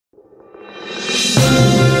In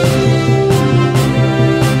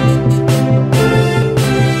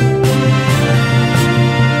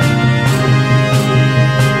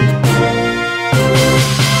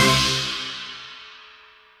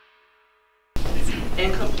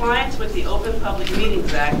compliance with the Open Public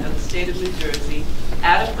Meetings Act of the State of New Jersey,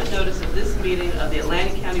 adequate notice of this meeting of the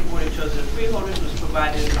Atlantic County Board of Chosen Freeholders was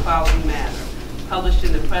provided in the following manner. Published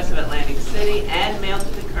in the Press of Atlantic City and mailed to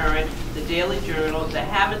the Current, the Daily Journal, the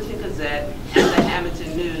Hamilton Gazette, and the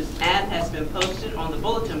Hamilton News, and has been posted on the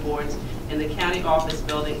bulletin boards in the County Office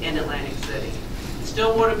Building in Atlantic City, the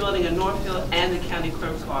Stillwater Building in Northfield, and the County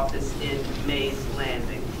Clerk's Office in Mays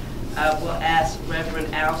Landing. We'll ask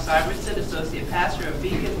Reverend Al Syverson, Associate Pastor of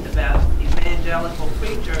Beacon Evangelical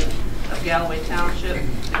Free Church of Galloway Township,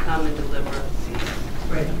 to come and deliver the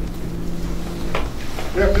prayer.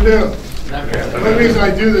 Good afternoon. The only reason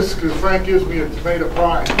I do this is because Frank gives me a tomato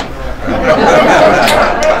pie.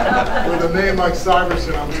 With a name like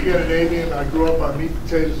Syverson, I'm Scandinavian. I grew up on meat,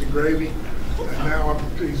 potatoes, and gravy. And now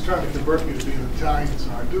he's trying to convert me to be an Italian. So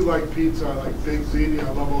I do like pizza. I like baked ziti. I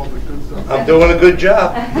love all the good stuff. I'm doing a good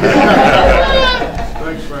job.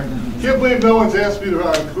 Thanks, Frank. Can't believe no one's asked me to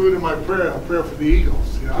include in my prayer a prayer for the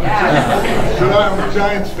Eagles. You know? Yes. So I'm a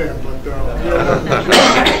Giants fan,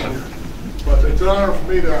 but it's an honor for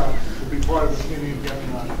me to be part of this meeting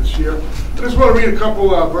again this year. I just want to read a couple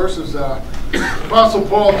verses. Apostle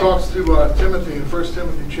Paul talks to Timothy in 1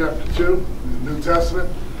 Timothy chapter 2 in the New Testament.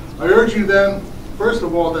 I urge you then, first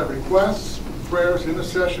of all, that requests, prayers,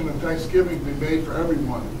 intercession, and thanksgiving be made for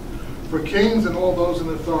everyone, for kings and all those in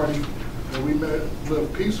authority, that we may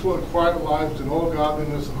live peaceful and quiet lives in all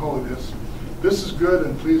godliness and holiness. This is good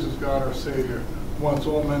and pleases God our Savior, who wants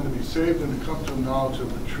all men to be saved and to come to a knowledge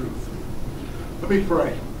of the truth. Let me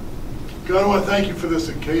pray. God, I want to thank you for this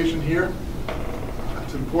occasion here.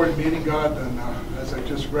 It's an important meeting, God, and as I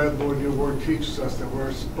just read, Lord, your word teaches us that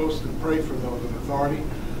we're supposed to pray for those in authority,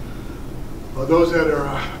 those that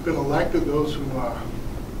are been elected, those who are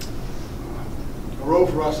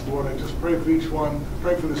over us, Lord. I just pray for each one,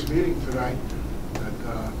 pray for this meeting tonight, that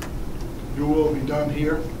your will be done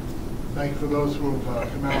here. Thank you for those who have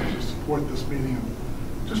come out to support this meeting.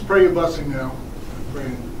 And just pray your blessing now. I pray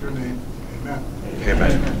in your name. Amen.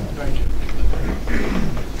 Amen. Thank you.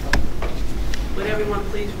 Would everyone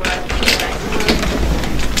please rise for the sanctuary?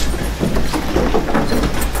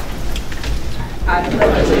 I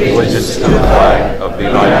pledge allegiance to the flag of the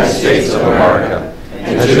United States of America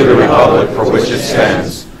and to the republic for which it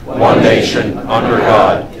stands, one nation, under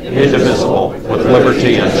God, indivisible, with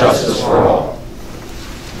liberty and justice for all.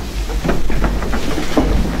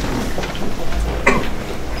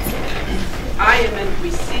 I am in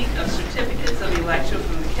receipt of certificates of election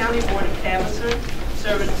from the County Board of Canvassers,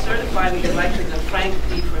 certifying the elections of Frank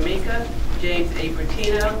D. Formica, James A.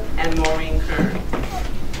 Bertino, and Maureen Kern.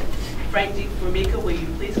 Frank D. Formica, will you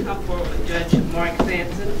please come forward with Judge Mark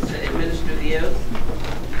Sampson to administer the oath?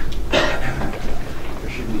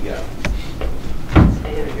 Where should we go?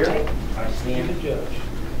 Stand Here? right. I stand the judge.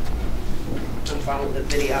 I'm following the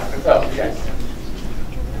videographer. Oh, yes.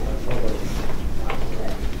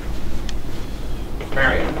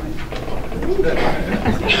 Marion.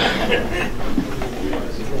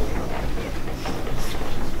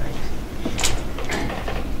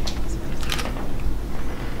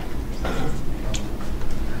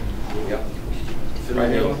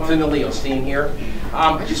 Finally, Osteen here.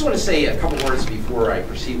 I just want to say a couple words before I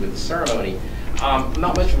proceed with the ceremony. I'm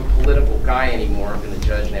not much of a political guy anymore. I've been a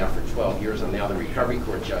judge now for 12 years. I'm now the recovery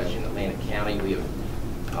court judge in Atlantic County. We have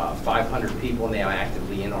 500 people now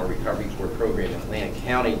actively in our recovery court program in Atlantic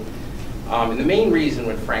County. And the main reason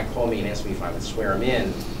when Frank called me and asked me if I would swear him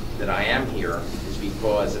in that I am here is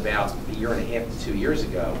because about a year and a half to 2 years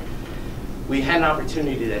ago, we had an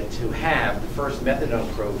opportunity to have the first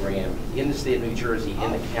methadone program in the state of New Jersey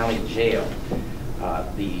in the county jail.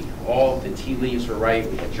 All of the tea leaves were right.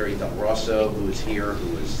 We had Jerry Del Rosso, who was here,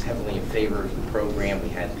 who was heavily in favor of the program. We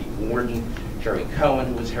had the warden, Jerry Cohen,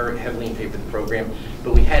 who was heavily in favor of the program.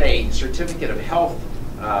 But we had a certificate of health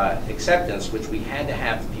acceptance, which we had to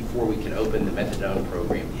have before we could open the methadone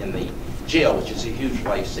program in the jail, which is a huge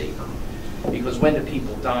lifesaver. Because when do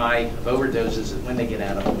people die of overdoses is when they get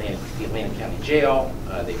out of the Atlantic County Jail.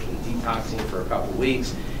 They've been detoxing for a couple of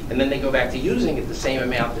weeks, and then they go back to using it the same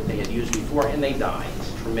amount that they had used before, and they die. It's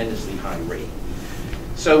a tremendously high rate.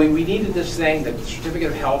 So we needed this thing. The certificate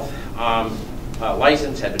of health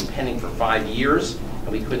license had been pending for 5 years,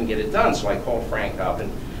 and we couldn't get it done. So I called Frank up,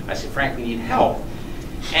 and I said, Frank, we need help.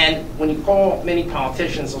 And when you call many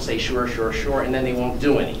politicians, they'll say, sure, sure, sure, and then they won't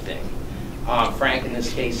do anything. Frank, in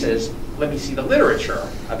this case, says, let me see the literature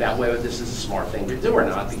about whether this is a smart thing to do or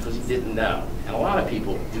not, because he didn't know. And a lot of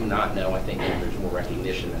people do not know. I think there's more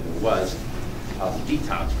recognition than there was of the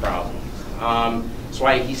detox problem. So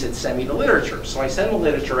he said, send me the literature. So I sent him the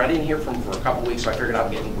literature. I didn't hear from him for a couple weeks, so I figured I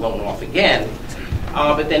was getting blown off again.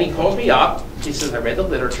 But then he called me up. He says, I read the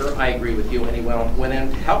literature. I agree with you. And he went in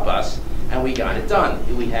to help us, and we got it done.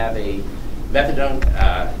 We have a methadone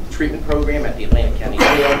treatment program at the Atlantic County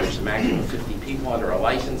Jail. There's a maximum of 50 people under a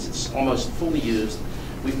license. It's almost fully used.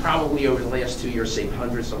 We've probably, over the last 2 years, saved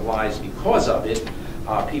hundreds of lives because of it.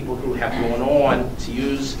 People who have gone on to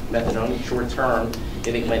use methadone short-term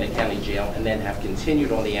in Atlantic County Jail and then have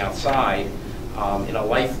continued on the outside in a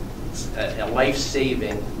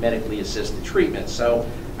life-saving, medically assisted treatment. So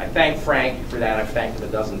I thank Frank for that. I've thanked him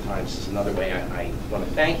a dozen times. This is another way I want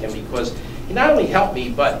to thank him, because he not only helped me,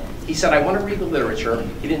 but he said, I want to read the literature.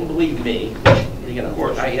 He didn't believe me, which, you know,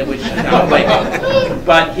 I don't blame him.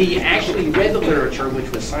 But he actually read the literature,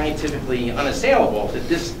 which was scientifically unassailable, that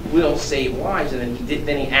this will save lives, and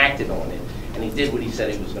then he acted on it. And he did what he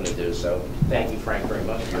said he was going to do. So thank you, Frank, very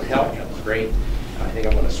much for your help. That was great. I think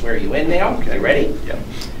I'm going to swear you in now. Okay, ready? Yep.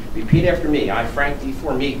 Repeat after me. I, Frank D.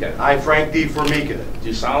 Formica, I, Frank D. Formica,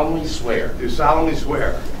 do solemnly swear do solemnly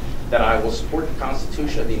swear that I will support the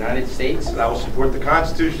Constitution of the United States that I will support the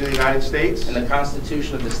Constitution of the United States and the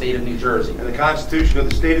Constitution of the State of New Jersey, and the Constitution of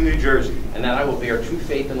the State of New Jersey, and that I will bear true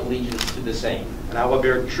faith and allegiance to the same, and I will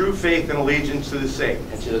bear true faith and allegiance to the same,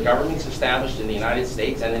 and to the governments established in the United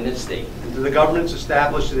States and in this state, and to the governments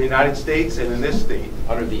established in the United States and in this state,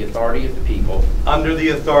 under the authority of the people, under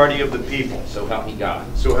the authority of the people. so help me God.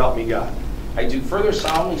 So help me God. I do further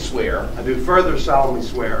solemnly swear I do further solemnly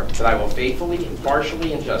swear that I will faithfully,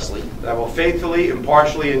 impartially, and justly that I will faithfully,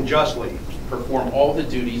 impartially, and justly perform all the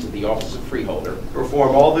duties of the office of Freeholder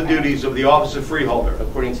perform all the duties of the office of Freeholder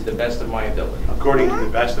according to the best of my ability. according to the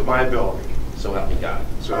best of my ability. So help me God.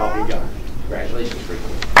 So help me God. Congratulations,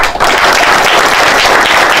 Freeholder.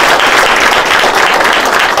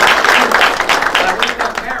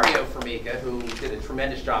 Who did a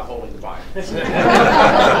tremendous job holding the Bible. Thank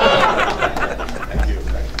you.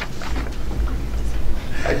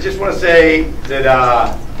 I just want to say that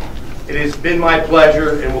it has been my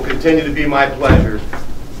pleasure and will continue to be my pleasure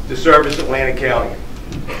to serve as Atlantic County.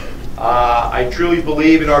 I truly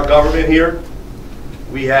believe in our government here.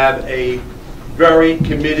 We have a very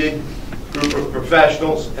committed group of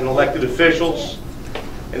professionals and elected officials,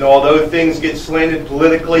 and although things get slanted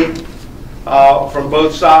politically from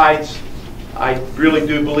both sides, I really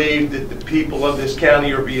do believe that the people of this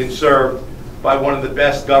county are being served by one of the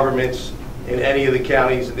best governments in any of the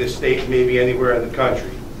counties in this state, maybe anywhere in the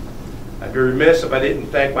country. I'd be remiss if I didn't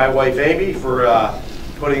thank my wife Amy for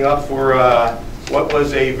putting up for what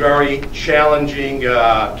was a very challenging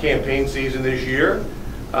campaign season this year,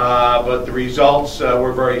 but the results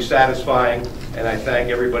were very satisfying, and I thank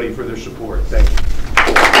everybody for their support. Thank you.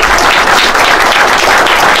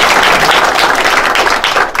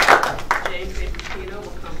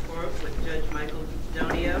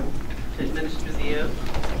 To administer the oath.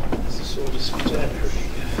 This is all just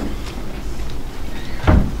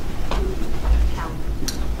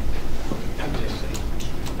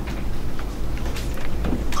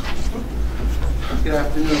Good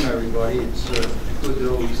afternoon, everybody. It's good to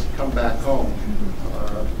always come back home,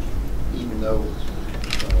 even though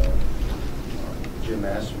Jim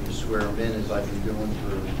asked me to swear him in, as I've been doing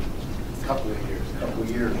for a couple of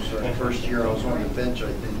years. First year I was on the bench,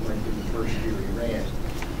 I think, went through the first year he ran.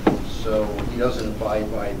 So he doesn't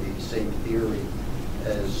abide by the same theory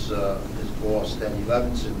as his boss, Denny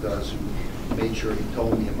Levinson, does, who made sure he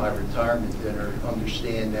told me at my retirement dinner,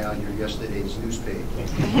 understand now you're yesterday's newspaper.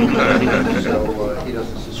 So he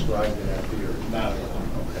doesn't subscribe to that theory. No.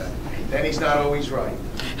 Okay. Denny's not always right.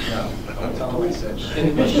 No. Don't tell him I said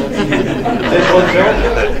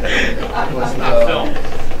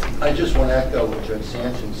I just want to echo what Judge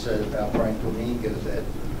Sanchez said about Frank Formica, that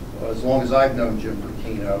as long as I've known Jim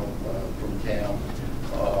Burkino from town,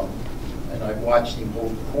 and I've watched him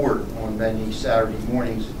hold court on many Saturday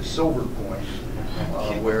mornings at the Silver Point,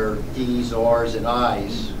 where D's, R's, and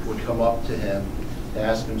I's would come up to him to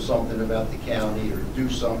ask him something about the county, or do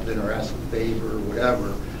something, or ask a favor, or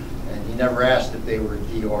whatever. And he never asked if they were a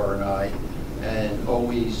D, R, and I, and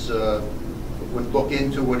always would look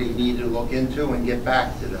into what he needed to look into and get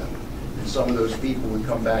back to them. And some of those people would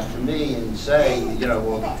come back to me and say,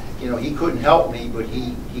 well, he couldn't help me, but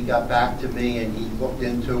he got back to me and he looked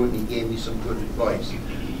into it and he gave me some good advice.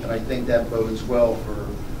 And I think that bodes well for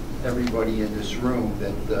everybody in this room,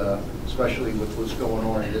 that especially with what's going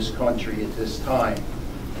on in this country at this time,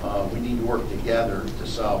 We need to work together to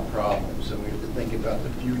solve problems, and we have to think about the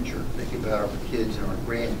future, think about our kids and our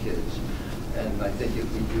grandkids. And I think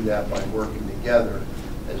if we do that by working together,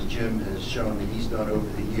 as Jim has shown that he's done over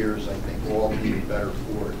the years, I think we'll all be better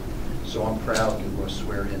for it. So I'm proud to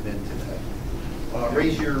swear him in today.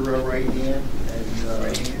 Raise your right hand and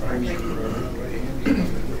raise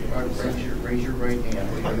your right hand.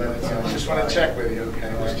 Just want to check with you, okay?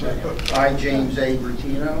 I, James A.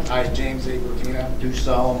 Bertino, I, James A. Bertino, do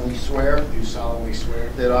solemnly swear do solemnly swear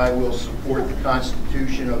that I will support the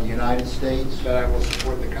Constitution of the United States that I will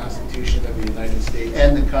support the Constitution of the United States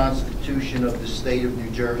and the Constitution of the State of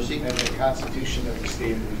New Jersey, and the Constitution of the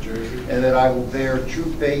State of New Jersey, and that I will bear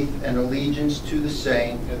true faith and allegiance to the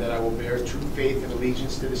same and that I will bear true faith and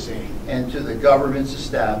allegiance to the same and to the governments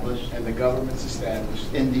established and the governments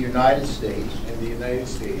established in the United States in the United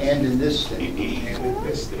States and in this state and in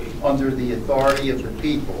this state under the authority of the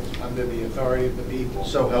people, under the authority of the people.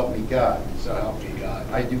 so help me God. So help me God.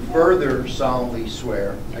 I do further solemnly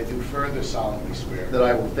swear I do further solemnly swear that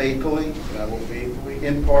I will faithfully, that I will faithfully,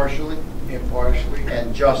 impartially, impartially,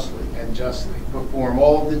 and justly and justly perform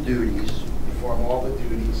all of the duties perform all the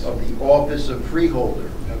duties of the office of Freeholder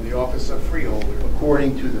of the office of Freeholder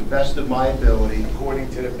according to the best of my ability, according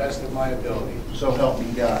to the best of my ability. so help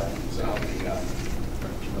me God. So help me God.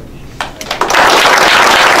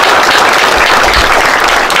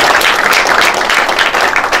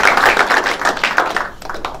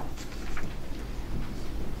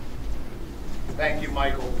 Thank you,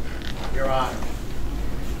 Michael, Your Honor.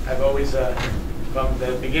 I've always, from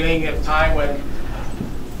the beginning of time when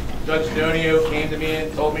Judge Donio came to me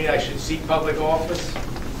and told me I should seek public office,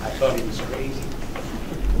 I thought he was crazy.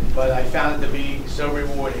 But I found it to be so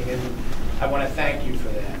rewarding, and I want to thank you for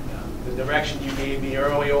that. The direction you gave me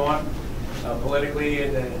early on, politically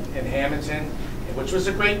in Hamilton, which was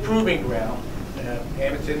a great proving ground.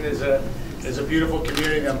 Hamilton is a beautiful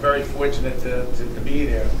community. I'm very fortunate to be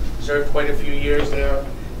there. Served quite a few years there,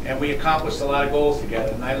 and we accomplished a lot of goals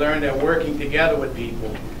together. And I learned that working together with people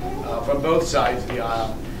from both sides of the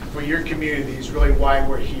aisle for your community is really why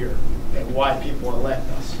we're here and why people elect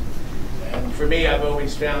us. And for me, I've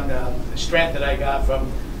always found the strength that I got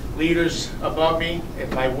from leaders above me.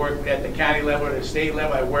 If I worked at the county level or the state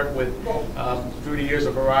level, I worked with, through the years,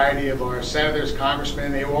 a variety of our senators, congressmen,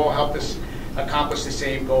 and they all helped us accomplish the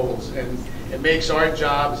same goals. And it makes our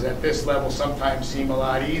jobs at this level sometimes seem a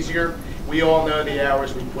lot easier. We all know the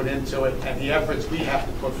hours we put into it and the efforts we have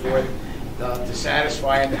to put forth to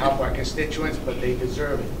satisfy and to help our constituents, but they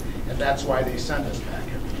deserve it. And that's why they send us back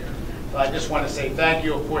every year. So I just want to say thank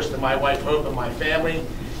you, of course, to my wife, Hope, and my family.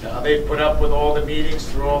 They've put up with all the meetings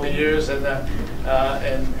through all the years and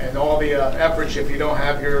all the efforts. If you don't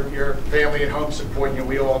have your family at home supporting you,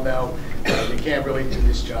 we all know you can't really do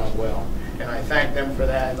this job well. And I thank them for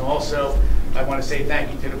that. And also, I want to say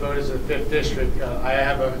thank you to the voters of the 5th District. I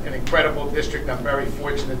have an incredible district. I'm very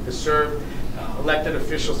fortunate to serve. Elected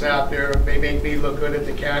officials out there, they make me look good at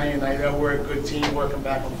the county, and I know we're a good team working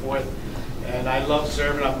back and forth. And I love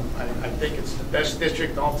serving. I think it's the best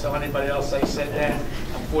district. Don't tell anybody else I said that.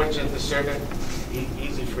 I'm fortunate to serve it.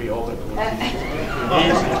 Easy Freeholder. Easy.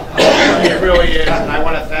 It really is. And I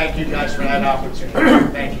want to thank you guys for that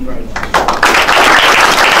opportunity. Thank you very much.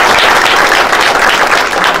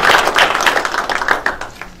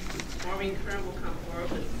 Maureen Kern will come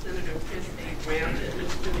forward with Senator Chris A. Brown to the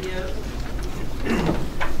studio.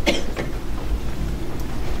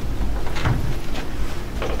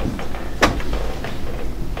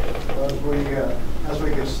 As we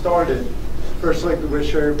get started, first I'd like to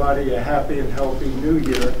wish everybody a happy and healthy new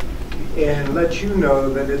year and let you know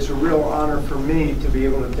that it's a real honor for me to be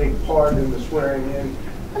able to take part in the swearing in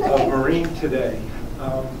of Maureen today.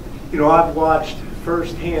 You know, I've watched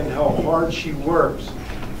firsthand how hard she works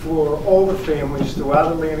for all the families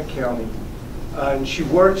throughout Atlantic County, and she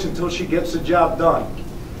works until she gets the job done.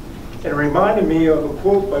 And it reminded me of a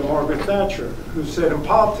quote by Margaret Thatcher, who said, in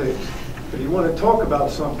politics, if you want to talk about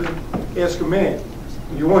something, ask a man.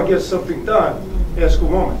 If you want to get something done, ask a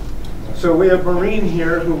woman. So we have Maureen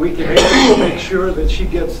here who we can ask to make sure that she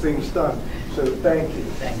gets things done. So thank you.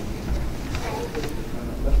 Thank you.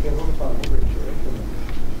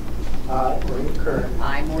 I, Maureen Kern,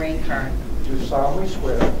 I, Maureen Kern, do solemnly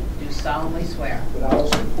swear do solemnly swear that I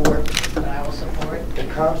will support that I will support the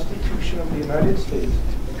Constitution of the United States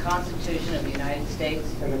the Constitution of the United States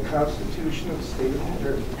and the Constitution of the State of New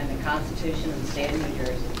Jersey, and the Constitution of the State of New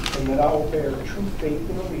Jersey, and that I will bear true faith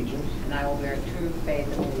and allegiance and I will bear true faith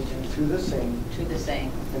and allegiance to the same to the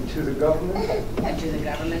same and to the government and to the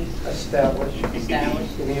government established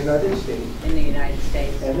established in the United States in the United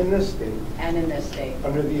States and in this state and in this state,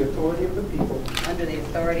 under the authority of the people, under the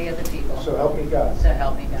authority of the people, so help me God. so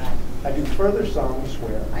help me God. I do further solemnly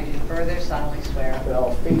swear I do further solemnly swear that I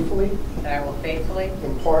will faithfully, that I will faithfully,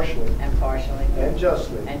 impartially, impartially, and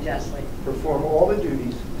justly and justly perform all the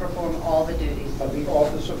duties perform all the duties of the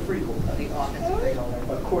office of Freeholder of the office of Freeholder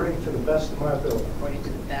according to the best of my ability. according to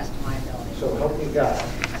the best of my ability. So help me God.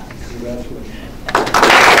 Congratulations.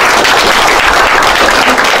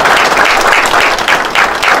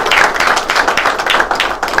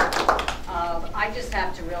 I just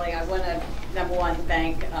have to really, I want to, number one,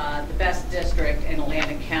 thank the best district in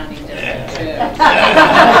Atlantic County, District 2.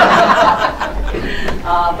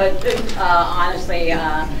 But honestly,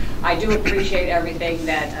 I do appreciate everything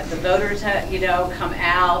that the voters have, come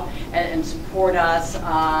out and support us.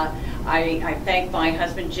 I thank my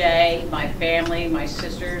husband Jay, my family, my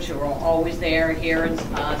sisters who are always there here and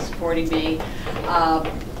supporting me.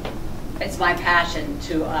 It's my passion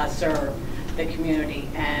to serve the community,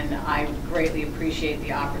 and I greatly appreciate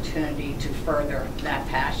the opportunity to further that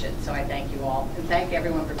passion. So I thank you all, and thank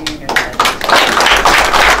everyone for being here today.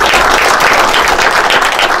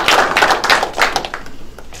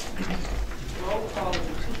 Roll call of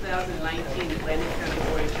the 2019 Atlantic County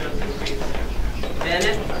Board of Chosen Freeholders.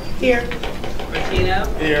 Bennett. Here. Martino.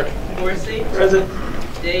 Here. Corsi. Present.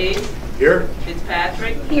 Days. Here.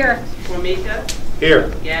 Fitzpatrick. Here. Formica. Here.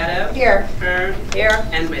 Gatto. Here. Kern. Here.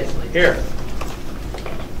 And Risley. Here.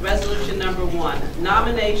 Resolution number 1,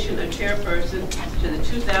 nomination of chairperson to the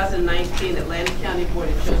 2019 Atlantic County Board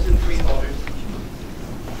of Chosen Freeholders.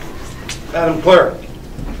 Madam Clerk,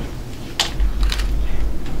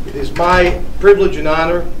 it is my privilege and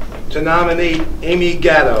honor to nominate Amy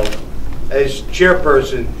Gatto as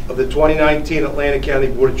chairperson of the 2019 Atlantic County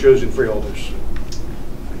Board of Chosen Freeholders.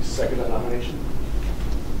 Second that nomination.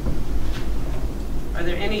 Are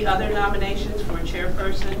there any other nominations for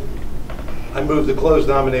chairperson? I move to close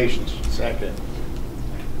nominations. Second.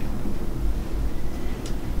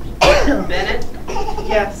 Bennett.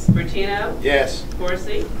 Yes. Bertino. Yes.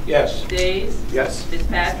 Corsi. Yes. Days. Yes.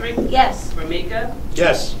 Fitzpatrick. Yes. Formica.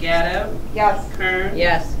 Yes. Gatto. Yes. Kern.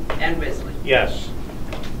 Yes. And Risley. Yes.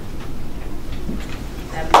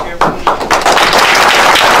 Madam Chairperson.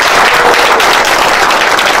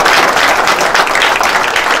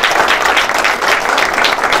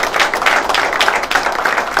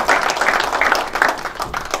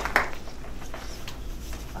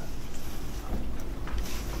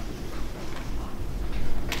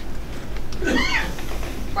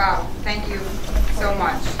 Wow, thank you so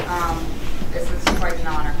much. This is quite an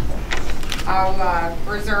honor. I'll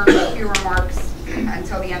reserve a few remarks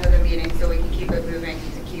until the end of the meeting so we can keep it moving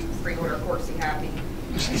to keep Freeholder Corsi happy.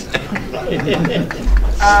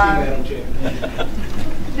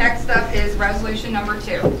 Next up is resolution number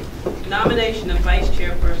 2. Nomination of vice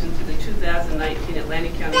chairperson to the 2019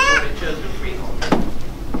 Atlantic County Board of Chosen Freeholders.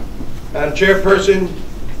 Madam Chairperson,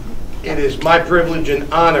 it is my privilege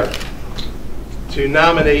and honor to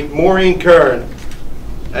nominate Maureen Kern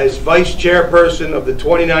as Vice Chairperson of the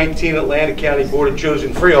 2019 Atlantic County Board of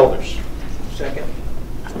Chosen Freeholders. Second.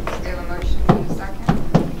 We have a motion and a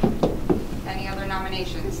second. Any other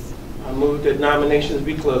nominations? I move that nominations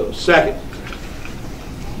be closed. Second.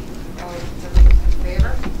 All those in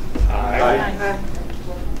favor? Aye.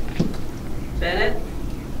 Bennett.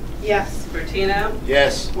 Yes. Bertino.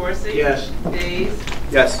 Yes. Corsi. Yes. Days.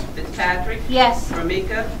 Yes. Fitzpatrick. Yes.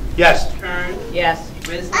 Formica. Yes. Kern. Yes.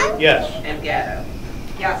 Risley. Yes. And Gatto.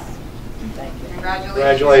 Yes. Thank you.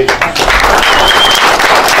 Congratulations.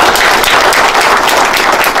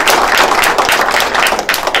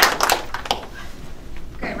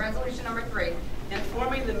 Okay, resolution number 3.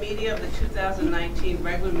 Informing the media of the 2019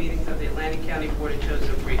 regular meetings of the Atlantic County Board of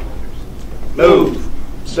Chosen Freeholders. Move.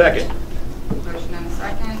 Second. Motion and a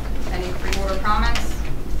second. Any freeholder comments?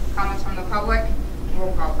 Comments from the public?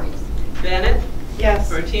 Roll call, please. Bennett. Yes.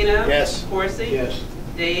 Bertino. Yes. Corsi. Yes.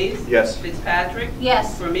 Days. Yes. Fitzpatrick.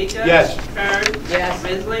 Yes. Formica. Yes. Kern. Yes.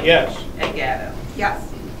 Risley. Yes. And Gatto. Yes.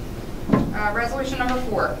 Resolution number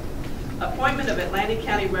 4. Appointment of Atlantic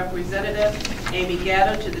County Representative Amy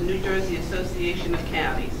Gatto to the New Jersey Association of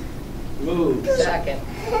Counties. Move. Second.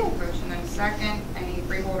 Motion and a second. Any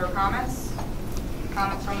freeholder comments?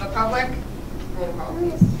 Comments from the public? Roll call,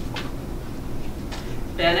 please.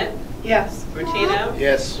 Bennett. Yes. Bertino.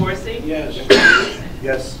 Yes. Corsi. Yes.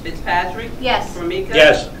 Yes. Fitzpatrick. Yes. Formica.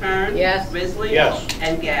 Yes. Kern. Yes. Risley. Yes.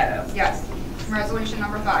 And Gatto. Yes. Resolution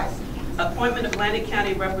number 5. Appointment of Atlantic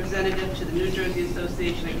County Representative to the New Jersey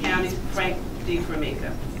Association of Counties, Frank D.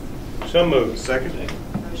 Formica. So moved. Second.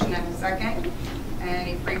 Motion and a second.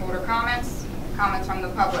 Any freeholder comments? Comments from the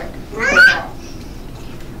public? Roll call.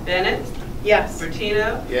 Bennett. Yes.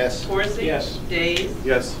 Bertino. Yes. Corsi. Yes. Days.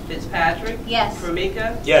 Yes. Fitzpatrick. Yes.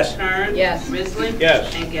 Formica. Yes. Kern. Yes. Risley.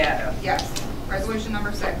 Yes. And Gatto. Yes. Resolution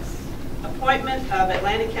number 6. Appointment of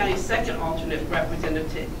Atlantic County's second alternate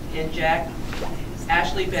representative in Jack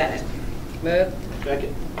Ashley Bennett. Move.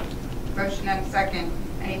 Second. Motion and a second.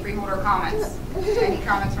 Any freeholder comments? Any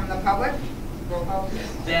comments from the public? Roll call, please.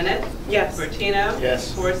 Bennett. Yes. Bertino.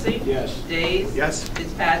 Yes. Corsi. Yes. Days. Yes.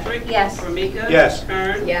 Fitzpatrick. Yes. Formica. Yes.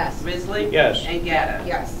 Kern. Yes. Risley. Yes. And Gatto.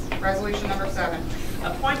 Yes. Resolution number 7.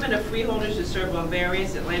 Appointment of freeholders to serve on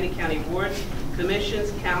various Atlantic County boards,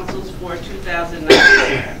 commissions, councils for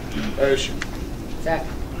 2019. Motion. Second.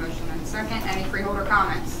 Motion and a second. Any freeholder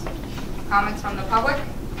comments? Comments from the public?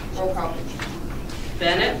 Roll call, please.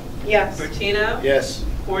 Bennett. Yes. Bertino. Yes.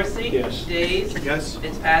 Corsi. Yes. Days. Yes.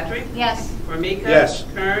 Fitzpatrick. Yes. Formica. Yes.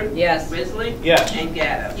 Kern. Yes. Risley. Yes. And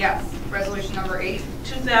Gatto. Yes. Resolution number 8.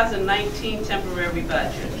 2019 temporary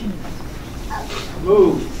budget.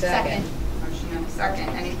 Move. Second. Motion and a second.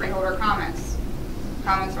 Any freeholder comments?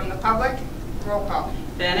 Comments from the public? Roll call.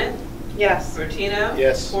 Bennett. Yes. Bertino.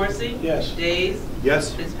 Yes. Corsi. Yes. Days.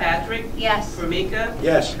 Yes. Fitzpatrick. Yes. Formica.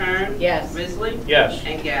 Yes. Kern. Yes. Risley. Yes.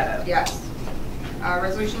 And Gatto. Yes.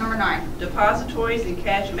 Resolution number 9. Depositories and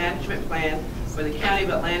cash management plan for the County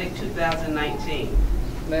of Atlantic 2019.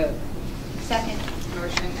 Move. Second.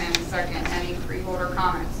 Motion and a second. Any freeholder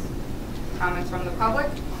comments? Comments from the public?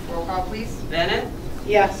 Roll call, please. Bennett.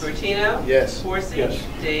 Yes. Bertino. Yes. Corsi. Yes.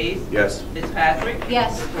 Days. Yes. Fitzpatrick.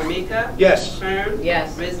 Yes. Formica. Yes. Kern.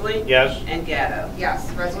 Yes. Risley. Yes. And Gatto. Yes.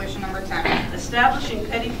 Resolution number 10. Establishing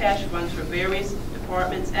petty cash funds for various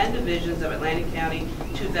departments and divisions of Atlantic County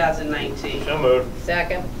 2019. So moved.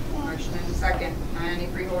 Second. Motion and a second. Any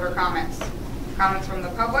freeholder comments? Comments from the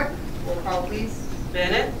public? Roll call, please.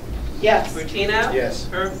 Bennett. Yes. Bertino. Yes.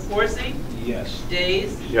 Corsi. Yes.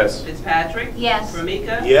 Days. Yes. Fitzpatrick. Yes.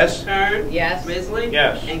 Formica. Yes. Kern. Yes. Risley.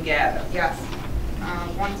 Yes. And Gatto. Yes.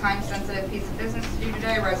 One-time sensitive piece of business to do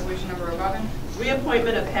today, resolution number 11.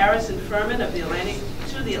 Reappointment of Harrison Furman of the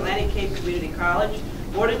Atlantic Cape Community College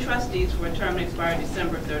Board of Trustees for a term to expire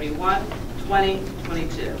December 31,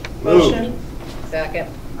 2022. Motion. Second.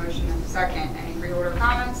 Motion and a second. Any freeholder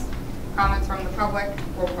comments? Comments from the public?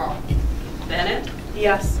 Roll call. Bennett.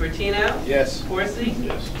 Yes. Bertino. Yes. Corsi.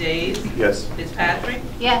 Yes. Days. Yes. Fitzpatrick.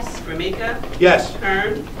 Yes. Formica. Yes.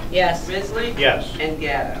 Kern. Yes. Risley. Yes. And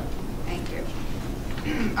Gatto. Thank you.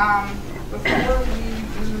 Before we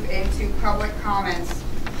move into public comments,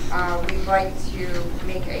 we'd like to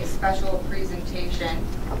make a special presentation.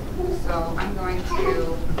 So I'm going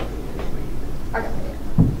to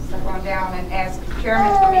step on down and ask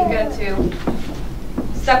Chairman Formica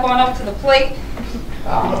to step on up to the plate.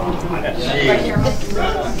 Right here.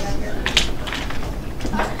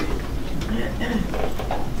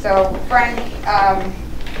 So Frank,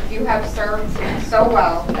 you have served so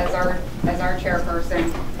well as our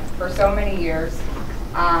chairperson for so many years,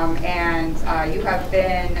 and you have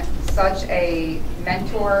been such a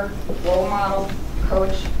mentor, role model,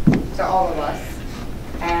 coach to all of us,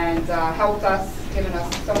 and helped us, given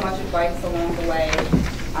us so much advice along the way.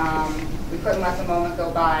 We couldn't let the moment go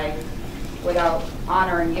by without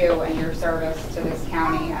honoring you and your service to this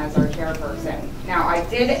county as our chairperson. Now, I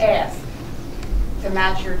did ask to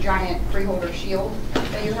match your giant freeholder shield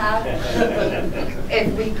that you have,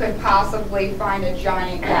 if we could possibly find a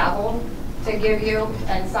giant gavel to give you,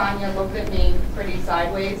 and Sonia looked at me pretty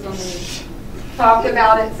sideways when we talked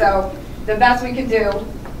about it, so the best we could do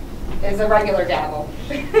is a regular gavel.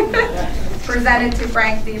 Presented to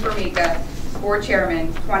Frank D. Formica, Board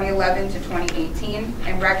Chairman, 2011 to 2018,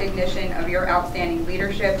 in recognition of your outstanding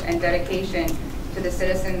leadership and dedication to the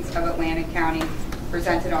citizens of Atlantic County,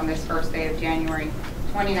 presented on this first day of January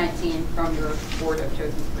 2019 from your Board of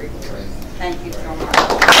Chosen Freeholders. Thank you so much.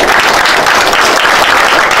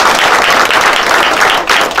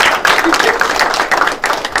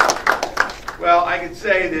 Well, I could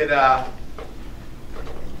say that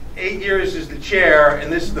 8 years as the chair,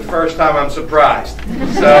 and this is the first time I'm surprised.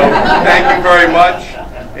 So thank you very much.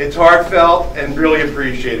 It's heartfelt and really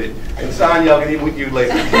appreciated. And Sonia, I'll get with you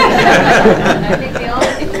later. I think the only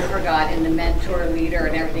thing you forgot in the mentor, leader,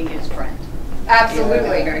 and everything is friend. Absolutely.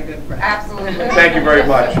 You're a very good friend. Absolutely. Thank you very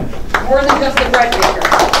much. More than just a bread maker.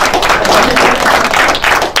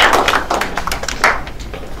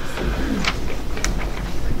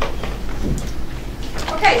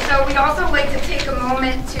 we'd also like to take a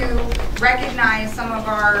moment to recognize some of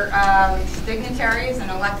our dignitaries and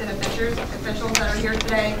elected officials that are here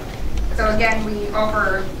today. So again, we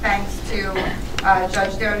offer thanks to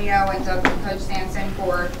Judge Donio and Judge Sampson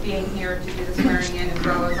for being here to do the swearing in, as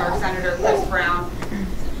well as our Senator Chris Brown.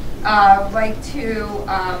 I'd like to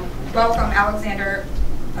welcome Alexander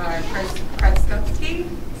Kretskowski.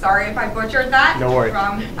 Sorry if I butchered that. No worries.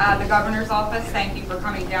 From the governor's office. Thank you for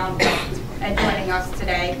coming down and joining us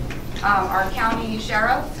today. Our county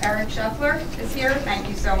sheriff, Eric Scheffler, is here. Thank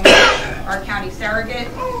you so much. Our county surrogate,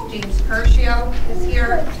 James Curcio, is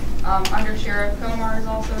here. Under Sheriff Comar is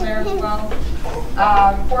also there as well.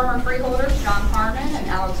 Former freeholders, John Harmon and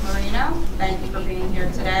Alex Marino. Thank you for being here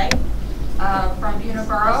today. From Buena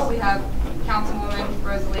Borough, we have Councilwoman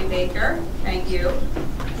Rosalie Baker. Thank you.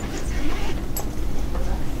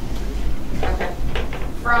 Okay.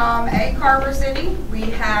 From Egg Harbor City, we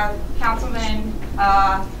have Councilman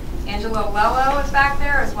Angelo Lello is back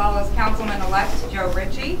there, as well as Councilman-elect Joe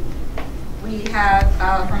Ritchie. We have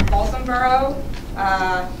from Folsom Borough,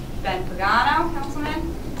 Ben Pagano,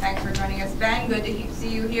 Councilman. Thanks for joining us, Ben. Good to see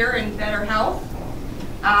you here in better health.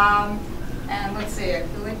 And let's see, I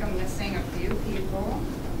feel like I'm missing a few people.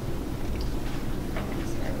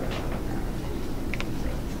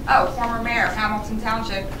 Oh, former Mayor of Hamilton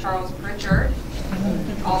Township, Charles Pritchard,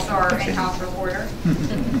 also our in-house reporter.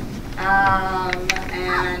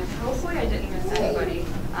 And hopefully I didn't miss anybody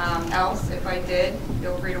else. If I did,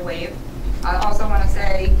 feel free to wave. I also want to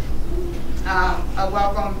say a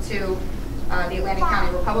welcome to the Atlantic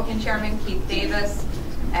County Republican Chairman, Keith Davis,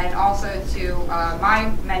 and also to my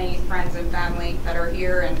many friends and family that are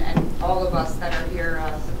here, and all of us that are here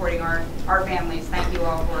supporting our families. Thank you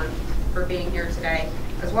all for being here today,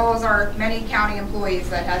 as well as our many county employees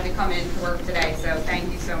that had to come in to work today, so thank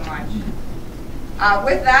you so much.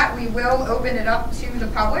 With that, we will open it up to the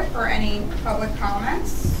public for any public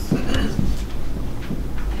comments. Anyone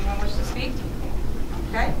wish to speak?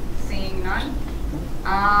 Okay, seeing none.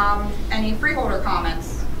 Any freeholder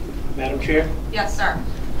comments? Madam Chair? Yes, sir.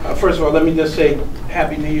 First of all, let me just say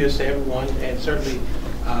Happy New Year's to everyone, and certainly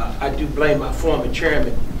I do blame my former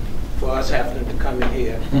chairman for us having to come in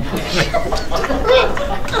here.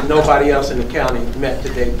 Nobody else in the county met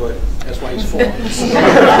today, but that's why he's for.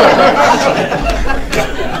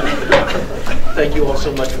 Thank you all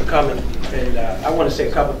so much for coming, and I want to say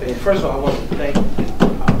a couple things. First of all, I want to thank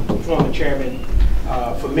former chairman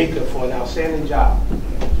Famika for an outstanding job.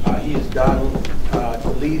 He has done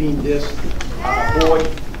leading this board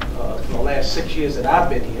for the last 6 years that I've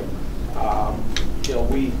been here.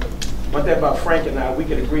 One thing about Frank and I, we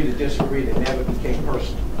could agree to disagree, that never became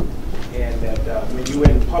personal. And that when you're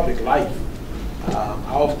in public life,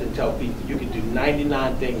 I often tell people you can do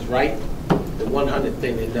 99 things right, the 100th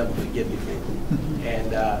thing they never forget you for.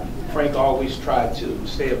 And Frank always tried to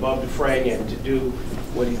stay above the fray and to do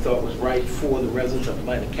what he thought was right for the residents of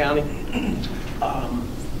Atlantic County.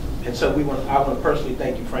 And so I want to personally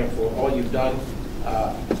thank you, Frank, for all you've done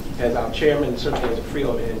as our chairman, and certainly as a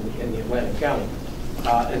freeholder in the Atlantic County.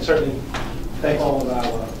 And certainly thank all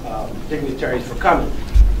of our dignitaries for coming.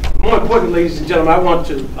 More importantly, ladies and gentlemen, I want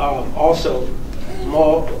to also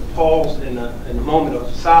pause in a moment of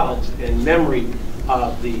silence in memory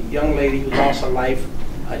of the young lady who lost her life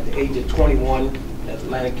at the age of 21 as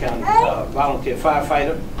Atlantic County volunteer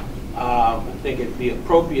firefighter. I think it'd be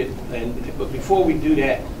appropriate, but before we do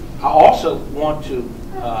that, I also want to,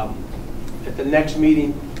 at the next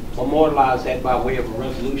meeting, memorialize that by way of a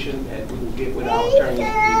resolution, and we will get with our attorney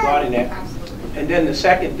regarding that. And then the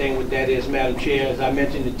second thing with that is, Madam Chair, as I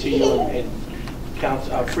mentioned it to you in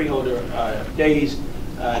Freeholder days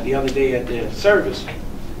the other day at the service,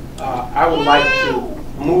 I would like to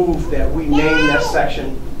move that we name that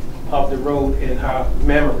section of the road in her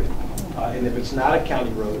memory. And if it's not a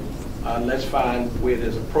county road, let's find where it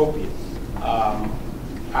is appropriate.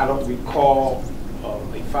 I don't recall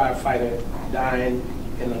a firefighter dying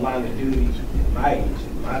in the line of duty in my age,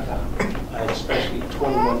 in my time, especially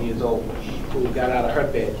 21 years old, who got out of her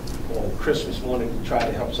bed on Christmas morning to try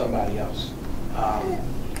to help somebody else.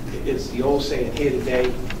 It's the old saying, here today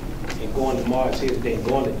and going tomorrow, is here today and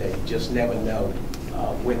going today. You just never know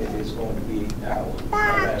when it is going to be our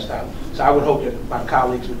last time. So I would hope that my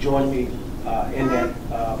colleagues would join me in that.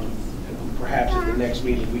 Perhaps at the next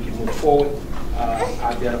meeting we can move forward,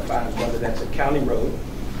 identifying whether that's a county road,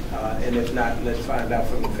 and if not, let's find out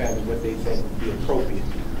from the family what they think would be appropriate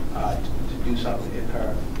to do something in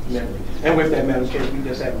her memory. And with that, Madam Chair, we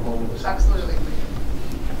just have a moment of silence. Absolutely.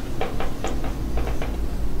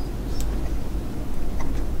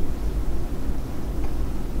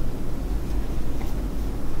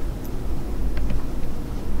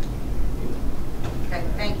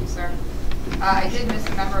 did miss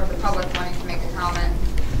a member of the public wanting to make a comment.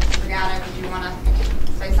 Brianna, did you want to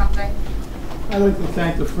say something? I'd like to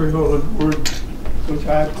thank the Freeholder Board, which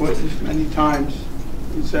I have witnessed many times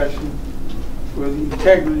in session, for the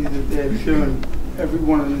integrity that they have shown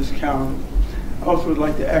everyone in this county. I also would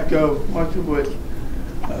like to echo much of what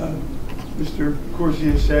Mr.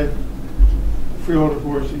 Corsi has said, Freeholder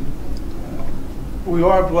Corsi. We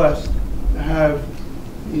are blessed to have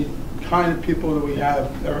the kind of people that we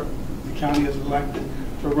have that the county has elected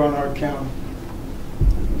to run our county.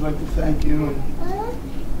 I'd like to thank you,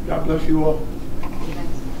 and God bless you all.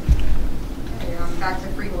 Thanks. Okay, back to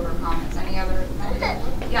freeholder comments. Any other?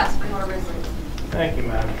 Yes, freeholder Risley. Thank you,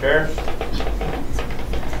 Madam Chair.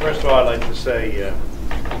 First of all, I'd like to say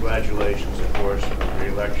congratulations, of course, on the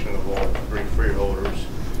re-election of all three freeholders,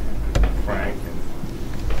 Frank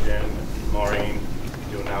and Jim and Maureen.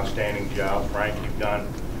 You do an outstanding job. Frank, you've done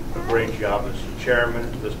a great job as the chairman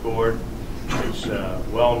of this board. It's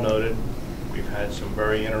well noted. We've had some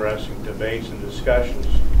very interesting debates and discussions,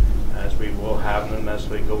 as we will have them as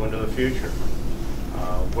we go into the future.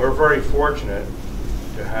 We're very fortunate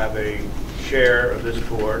to have a chair of this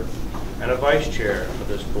board and a vice chair of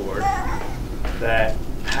this board that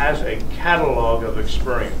has a catalog of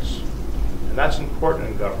experience. And that's important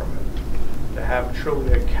in government, to have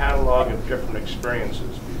truly a catalog of different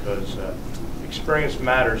experiences, because experience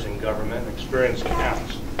matters in government, experience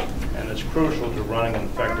counts, and it's crucial to running an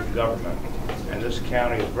effective government. And this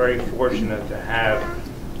county is very fortunate to have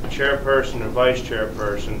a chairperson and vice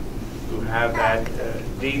chairperson who have that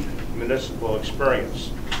deep municipal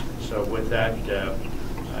experience. So with that,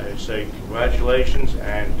 I say congratulations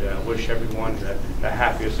and wish everyone the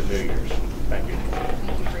happiest of New Year's. Thank you.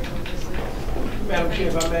 Thank you, freeholder Risley. Madam Chair,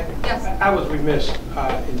 if I may? Yes. I was remiss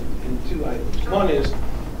in two items. One is,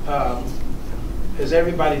 as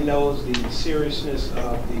everybody knows, the seriousness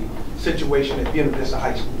of the situation at Buena Vista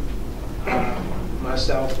High School.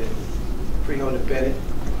 Myself and Freeholder Bennett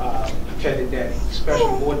attended that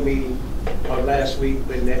special board meeting last week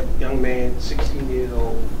when that young man, 16 years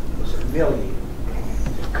old, was humiliated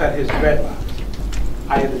to cut his dreadlocks.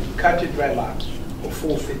 Either cut your dreadlocks or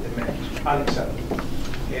forfeit the match. Unacceptable.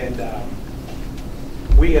 And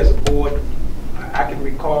we as a board, I can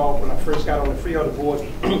recall when I first got on the Freeholder board,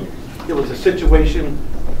 there was a situation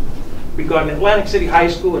regarding Atlantic City High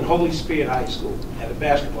School and Holy Spirit High School at a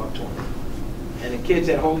basketball tournament. And the kids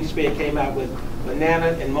at Holy Spirit came out with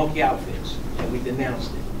banana and monkey outfits, and we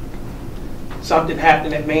denounced it. Something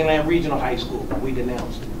happened at Mainland Regional High School, we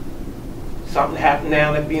denounced it. Something happened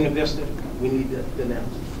now at Buena Vista, we need to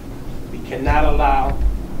denounce it. We cannot allow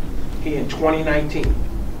here in 2019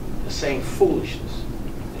 the same foolishness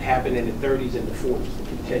that happened in the 30s and the 40s to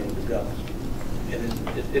continue to go.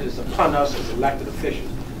 And it is upon us as elected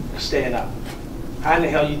officials to stand up. How in the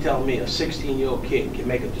hell you tell me a 16-year-old kid can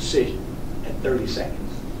make a decision at 30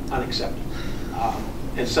 seconds? Unacceptable.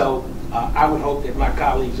 And so I would hope that my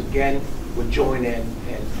colleagues again would join in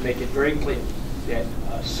and make it very clear that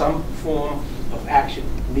some form of action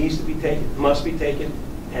needs to be taken, must be taken,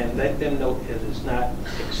 and let them know it is not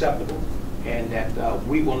acceptable, and that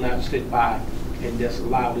we will not sit by and just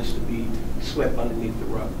allow this to be swept underneath the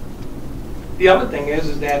rug. The other thing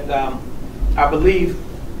is that I believe,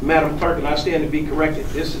 Madam Clerk, and I stand to be corrected,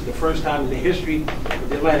 this is the first time in the history of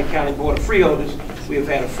the Atlantic County Board of Freeholders we have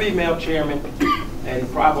had a female chairman, and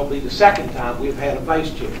probably the second time we've had a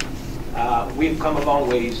vice chair. We've come a long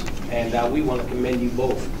ways, and we want to commend you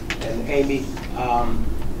both. And Amy,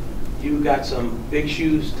 you got some big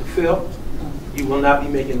shoes to fill. You will not be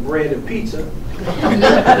making bread and pizza,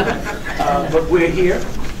 but we're here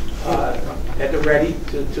at the ready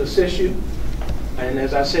to assist you. And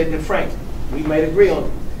as I said to Frank, we may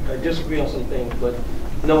disagree on some things, but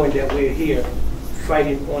knowing that we're here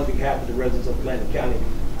fighting on behalf of the residents of Atlantic County,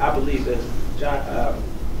 I believe that John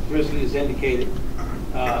Grizzly has indicated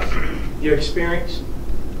your experience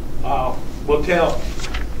will tell,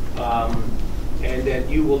 and that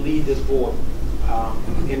you will lead this board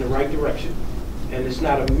in the right direction. And it's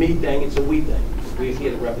not a me thing, it's a we thing. We're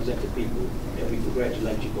here to represent the people, and we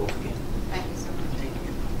congratulate you both again. Thank you so much. Thank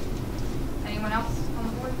you. Anyone else on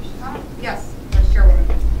the board wish to comment? Yes, Vice Chairwoman.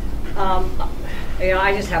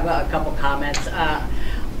 I just have a couple comments.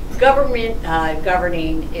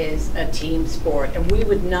 Governing is a team sport, and we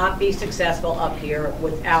would not be successful up here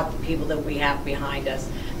without the people that we have behind us.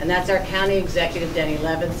 And that's our county executive, Denny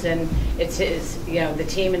Levinson. It's his, the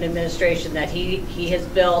team and administration that he has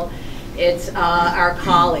built. It's our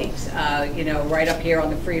colleagues, right up here on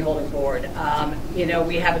the Freeholder board.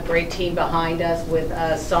 We have a great team behind us with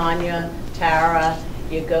Sonia, Tara,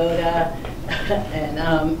 Yagoda, and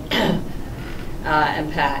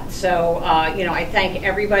and Pat. So, I thank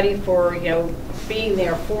everybody for, being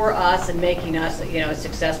there for us and making us, a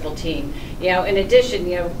successful team. In addition,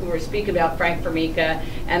 we were speaking about Frank Formica,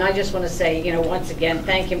 and I just want to say, once again,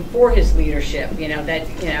 thank him for his leadership,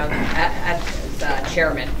 as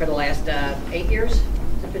chairman for the last 8 years.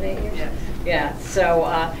 Has it been 8 years? Yes. Yeah, so,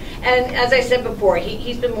 and as I said before,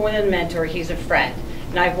 he's been more than a mentor, he's a friend.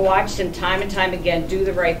 And I've watched him time and time again do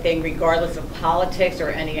the right thing regardless of politics or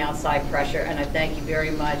any outside pressure, and I thank you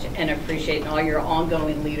very much and appreciate all your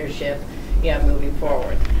ongoing leadership moving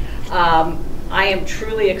forward. I am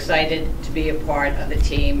truly excited to be a part of the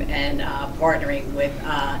team and partnering with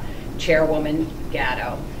Chairwoman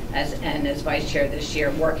Gatto as Vice Chair this year,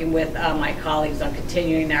 working with my colleagues on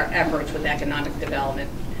continuing our efforts with economic development.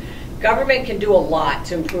 Government can do a lot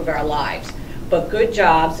to improve our lives, but good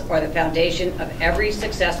jobs are the foundation of every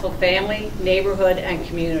successful family, neighborhood, and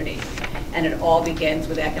community. And it all begins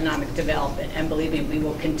with economic development. And believe me, we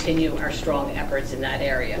will continue our strong efforts in that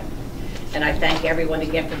area. And I thank everyone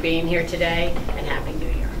again for being here today, and Happy New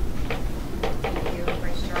Year. Thank you,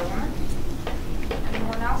 Vice Chairwoman.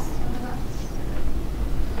 Anyone else?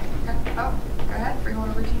 Okay. Oh, go ahead,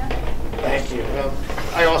 Freeholder Regina. Thank you. Well,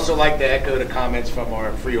 I also like to echo the comments from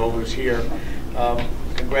our freeholders here.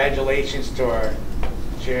 Congratulations to our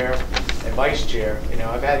chair and vice chair.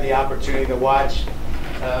 I've had the opportunity to watch,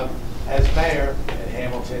 as mayor in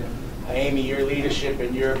Hamilton, Amy, your leadership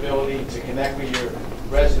and your ability to connect with your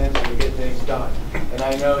residents and to get things done. And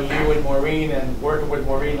I know you and Maureen, and working with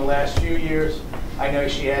Maureen the last few years, I know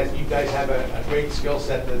you guys have a great skill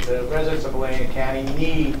set that the residents of Atlantic County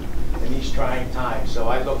need in these trying times. So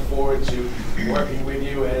I look forward to working with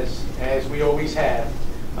you as we always have.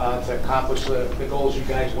 To accomplish the goals you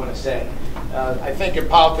guys want to set. I think in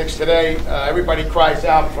politics today, everybody cries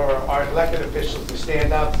out for our elected officials to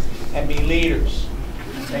stand up and be leaders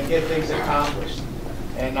and get things accomplished.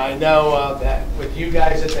 And I know that with you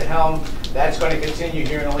guys at the helm, that's going to continue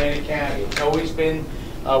here in Atlantic County. It's always been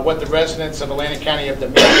what the residents of Atlantic County have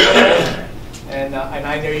demanded. And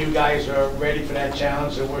I know you guys are ready for that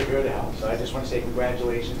challenge, and we're here to help. So I just want to say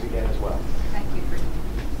congratulations again as well. Thank you.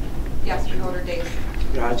 Yes, Freeholder Davis.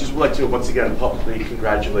 Yeah, I just would like to once again publicly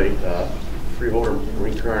congratulate Freeholder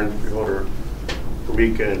Maureen Kern, Freeholder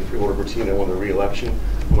Formica, and Freeholder Bertina on the re-election.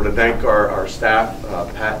 I want to thank our staff,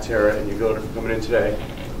 Pat, Tara, and Ugoda for coming in today,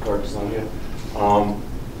 Clark, Sonia.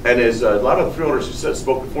 And as a lot of the freeholders who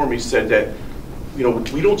spoke before me said that,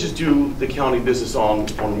 we don't just do the county business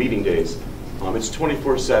on meeting days. It's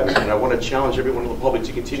 24/7, and I want to challenge everyone in the public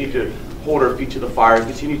to continue to hold our feet to the fire,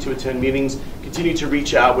 continue to attend meetings, continue to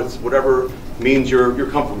reach out with whatever means you're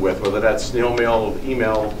comfortable with, whether that's snail mail,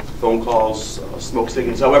 email, phone calls, smoke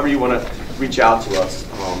signals, however you want to reach out to us,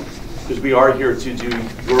 because we are here to do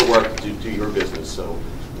your work, to do your business. So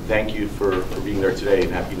thank you for being there today,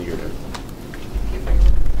 and Happy New Year.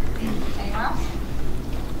 Anyone else?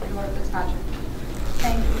 Freeholder Fitzpatrick.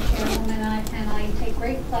 Thank you, Chairwoman, and I take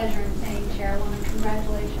great pleasure in saying, Chairwoman,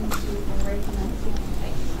 congratulations to the great commencement.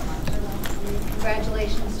 Thank you so much.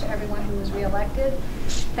 Congratulations to everyone who was reelected.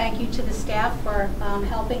 Thank you to the staff for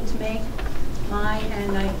helping to make mine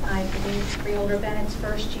and I believe Freeholder Bennett's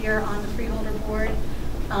first year on the Freeholder Board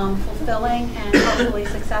fulfilling and hopefully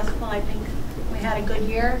successful. I think we had a good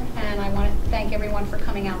year, and I want to thank everyone for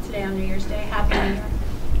coming out today on New Year's Day. Happy New Year.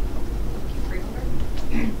 Freeholder.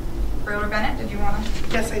 Freeholder Bennett, did you want to?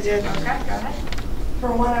 Yes, I did. Okay, go ahead.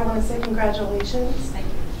 For one, I want to say congratulations Thank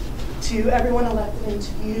you. to everyone elected and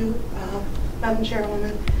to you, Madam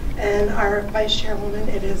Chairwoman, and our Vice Chairwoman.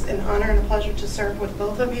 It is an honor and a pleasure to serve with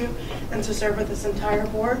both of you and to serve with this entire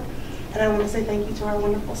board. And I want to say thank you to our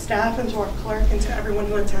wonderful staff and to our clerk and to everyone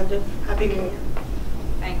who attended. Happy New Year.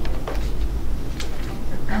 Thank you.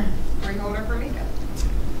 Freeholder Formica.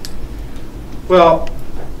 Well,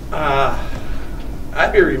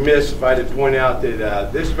 I'd be remiss if I didn't point out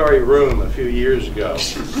that this very room a few years ago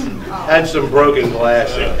had some broken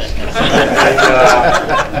glass in it.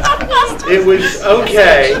 And, it was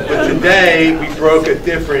okay, but today we broke a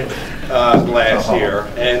different glass here.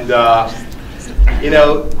 And,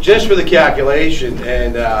 just for the calculation,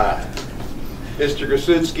 and Mr.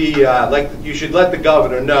 Grasutsky, you should let the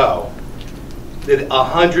governor know that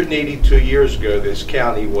 182 years ago this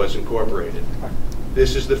county was incorporated.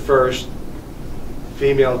 This is the first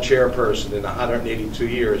female chairperson in 182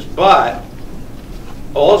 years, but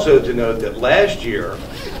also to note that last year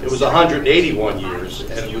it was 181 years,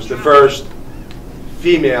 and it was the first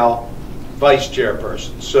female vice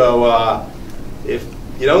chairperson. So if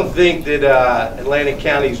you don't think that Atlantic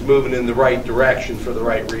County is moving in the right direction for the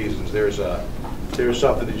right reasons, there's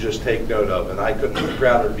something to just take note of, and I couldn't be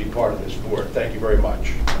prouder to be part of this board. Thank you very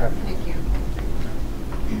much. Thank you.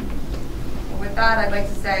 that, I'd like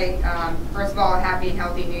to say, first of all, a happy and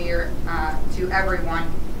healthy New Year to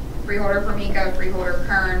everyone. Freeholder Formica, Freeholder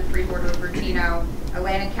Kern, Freeholder Bertino,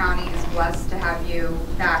 Atlantic County is blessed to have you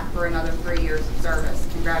back for another 3 years of service.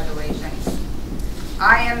 Congratulations.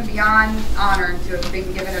 I am beyond honored to have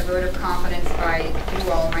been given a vote of confidence by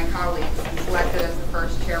you all, my colleagues, and selected as the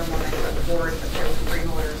first chairwoman of the Board of Chosen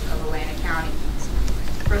Freeholders of Atlantic County.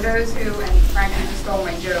 For those who, and Frank just stole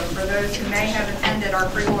my joke, for those who may have attended our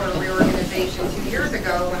freeholder reorganization 2 years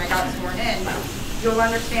ago when I got sworn in, you'll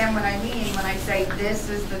understand what I mean when I say this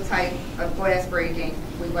is the type of glass breaking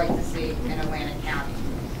we'd like to see in Atlantic County.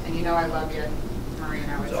 And you know I love you,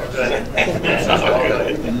 Marino. It's okay.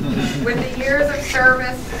 With the years of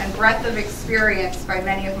service and breadth of experience by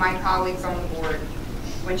many of my colleagues on the board,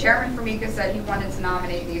 when Chairman Formica said he wanted to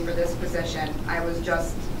nominate me for this position, I was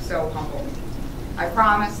just so humbled. I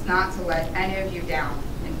promised not to let any of you down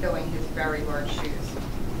in filling his very large shoes.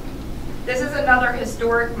 This is another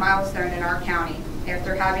historic milestone in our county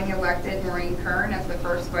after having elected Maureen Kern as the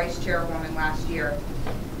first vice chairwoman last year.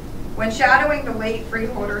 When shadowing the late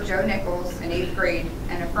freeholder Joe Nichols in 8th grade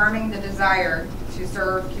and affirming the desire to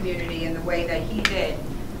serve community in the way that he did,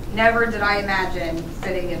 never did I imagine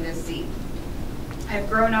sitting in this seat. I've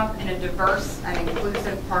grown up in a diverse and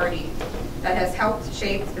inclusive party that has helped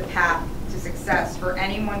shape the path to success for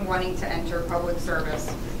anyone wanting to enter public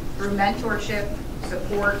service through mentorship,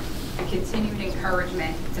 support, and continued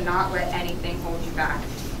encouragement to not let anything hold you back.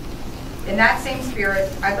 In that same spirit,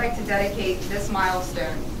 I'd like to dedicate this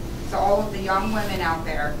milestone to all of the young women out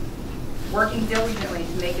there working diligently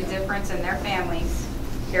to make a difference in their families,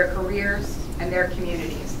 their careers, and their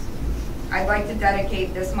communities. I'd like to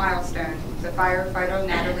dedicate this milestone to firefighter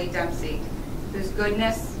Natalie Dempsey, whose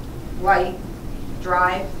goodness, light,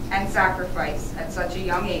 drive, and sacrifice at such a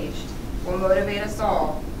young age will motivate us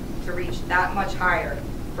all to reach that much higher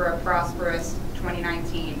for a prosperous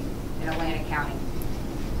 2019 in Atlantic County.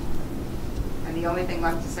 And the only thing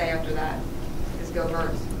left to say after that is go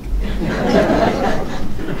Birds.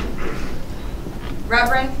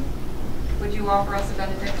 Reverend, would you offer us a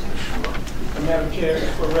benediction? Madam Chair,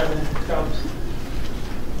 for Reverend comes.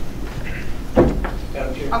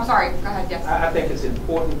 Madam Chair. I'm sorry, go ahead, yes. I think it's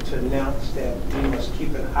important to announce that we must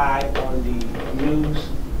keep an eye on the news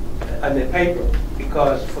and the paper,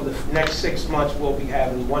 because for the next 6 months we'll be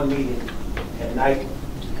having one meeting at night,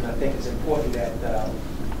 and I think it's important that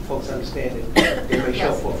folks understand that they may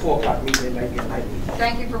show for a 4 o'clock meeting, they may be a night meeting.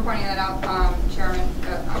 Thank you for pointing that out, Chairman.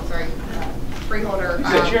 I'm sorry, Freeholder. You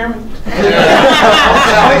said Chairman?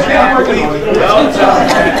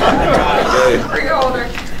 Freeholder.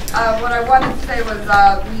 What I wanted to say was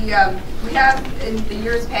we have in the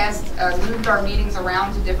years past moved our meetings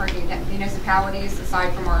around to different municipalities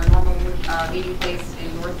aside from our normal meeting place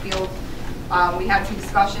in Northfield. We had some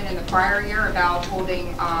discussion in the prior year about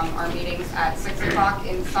holding our meetings at 6 o'clock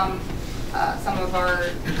in some of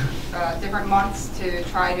our different months to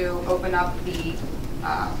try to open up the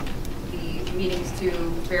meetings to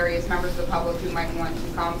various members of the public who might want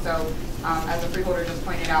to come. So as the freeholder just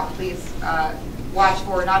pointed out, please watch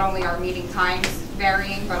for not only our meeting times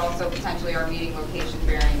varying, but also potentially our meeting locations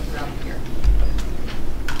varying throughout the year.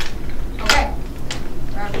 Okay.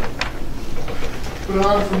 It's been an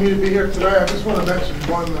honor for me to be here today. I just want to mention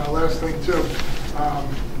one last thing too.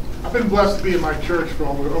 I've been blessed to be in my church for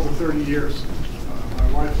over 30 years.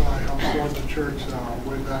 My wife and I helped start the church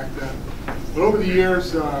way back then. But over the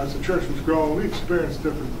years, as the church was growing, we experienced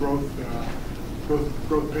different growth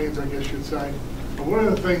pains, I guess you'd say. But one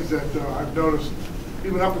of the things that I've noticed,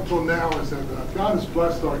 even up until now, is that God has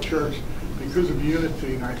blessed our church because of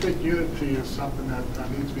unity. And I think unity is something that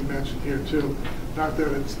needs to be mentioned here too. Not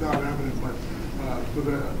that it's not evident, but for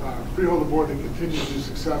the Freeholder Board to continue to be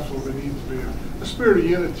successful, there needs to be a spirit of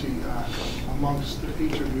unity amongst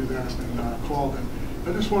each of you that has been called. And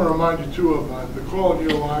I just want to remind you too of the call in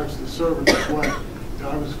your lives to serve in this way.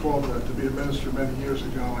 I was called to be a minister many years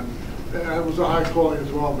ago, and it was a high calling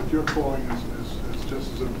as well, but your calling is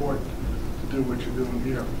just as important to do what you're doing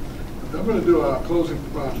here. But I'm going to do a closing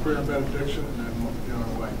prayer and benediction, and then we'll get on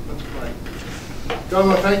our way. Let's pray. God, I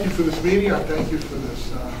want to thank you for this meeting. I thank you for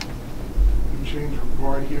this new change of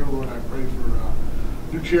guard here, Lord. I pray for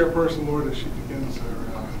new chairperson, Lord, as she begins her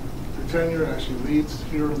tenure, as she leads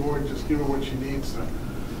here, Lord. Just give her what she needs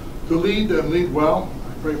to lead and lead well.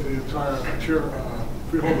 I pray for the entire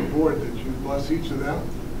Freeholder Board that you bless each of them.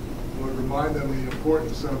 Lord, remind them the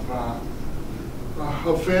importance of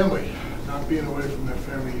family, not being away from their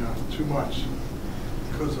family too much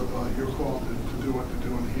because of your call to do what they're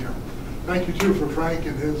doing here. Thank you too for Frank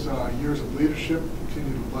and his years of leadership.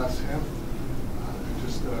 Continue to bless him and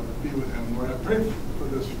just be with him, Lord. I pray for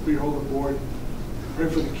this Freeholder Board pray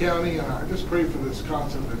for the county, and I just pray for this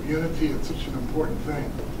concept of unity. It's such an important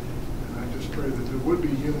thing. And I just pray that there would be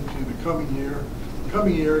unity in the coming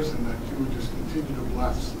years, and that you would just continue to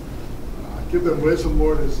bless. Give them wisdom,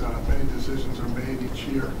 Lord, as many decisions are made each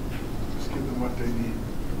year. Just give them what they need.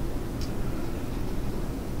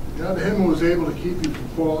 Now to him who was able to keep you from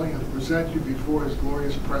falling and to present you before his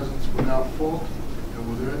glorious presence without fault and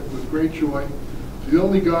with great joy, to the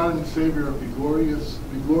only God and Savior of be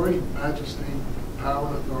glory, majesty, power,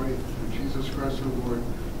 and authority through Jesus Christ our Lord,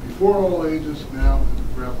 before all ages, now and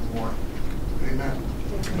forevermore. Amen.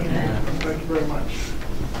 Amen. Thank you very much.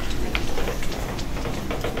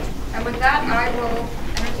 And with that, I will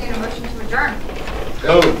entertain a motion to adjourn.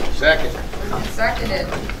 Moved. Second. Moved and seconded.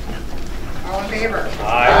 All in favor?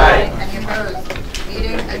 Aye. Any opposed?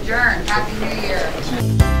 Meeting adjourned. Happy New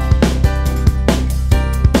Year.